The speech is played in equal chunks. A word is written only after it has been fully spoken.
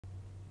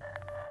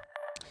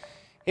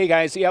Hey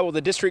guys, well,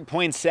 the district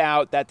points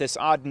out that this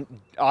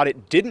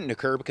audit didn't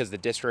occur because the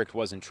district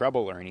was in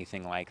trouble or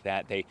anything like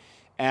that. They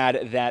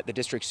add that the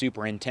district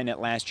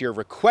superintendent last year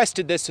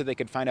requested this so they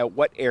could find out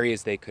what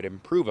areas they could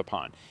improve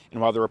upon.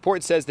 And while the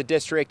report says the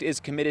district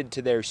is committed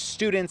to their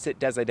students, it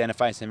does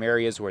identify some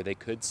areas where they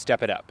could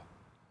step it up.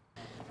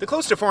 The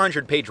close to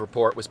 400-page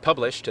report was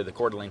published to the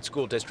Coeur d'Alene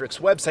School District's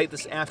website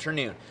this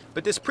afternoon,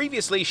 but this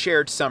previously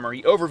shared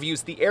summary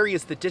overviews the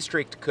areas the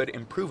district could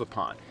improve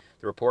upon.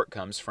 The report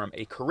comes from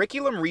a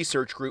curriculum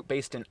research group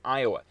based in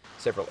Iowa.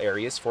 Several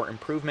areas for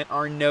improvement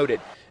are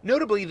noted.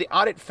 Notably, the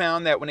audit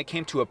found that when it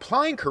came to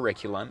applying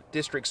curriculum,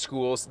 district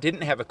schools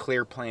didn't have a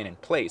clear plan in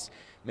place.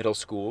 Middle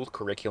school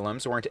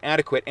curriculums weren't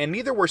adequate, and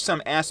neither were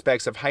some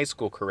aspects of high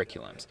school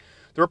curriculums.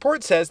 The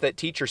report says that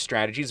teacher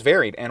strategies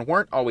varied and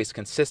weren't always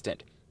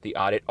consistent. The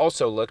audit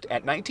also looked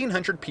at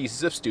 1,900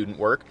 pieces of student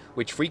work,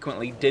 which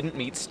frequently didn't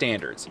meet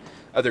standards.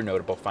 Other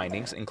notable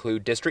findings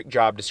include district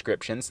job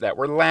descriptions that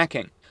were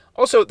lacking.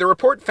 Also, the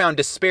report found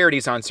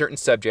disparities on certain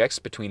subjects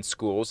between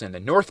schools in the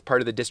north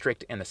part of the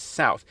district and the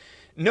south.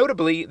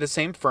 Notably, the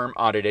same firm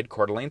audited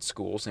Coeur d'Alene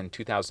schools in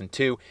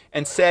 2002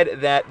 and said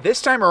that this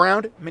time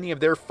around, many of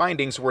their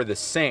findings were the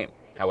same.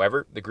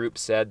 However, the group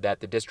said that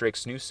the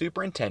district's new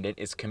superintendent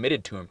is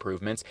committed to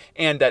improvements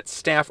and that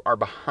staff are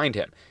behind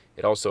him.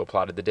 It also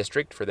applauded the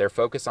district for their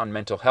focus on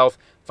mental health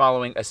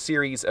following a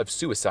series of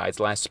suicides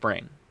last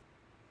spring.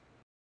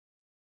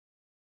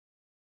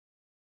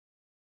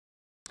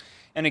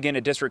 And again,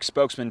 a district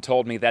spokesman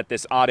told me that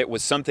this audit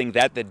was something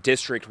that the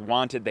district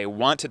wanted. They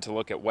wanted to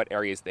look at what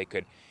areas they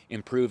could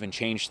improve and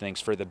change things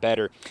for the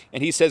better.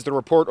 And he says the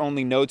report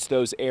only notes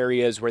those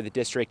areas where the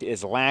district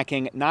is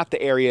lacking, not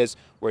the areas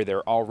where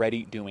they're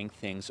already doing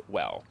things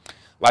well.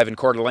 Live in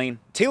Coeur d'Alene,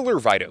 Taylor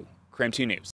Viydo, KREM 2 News.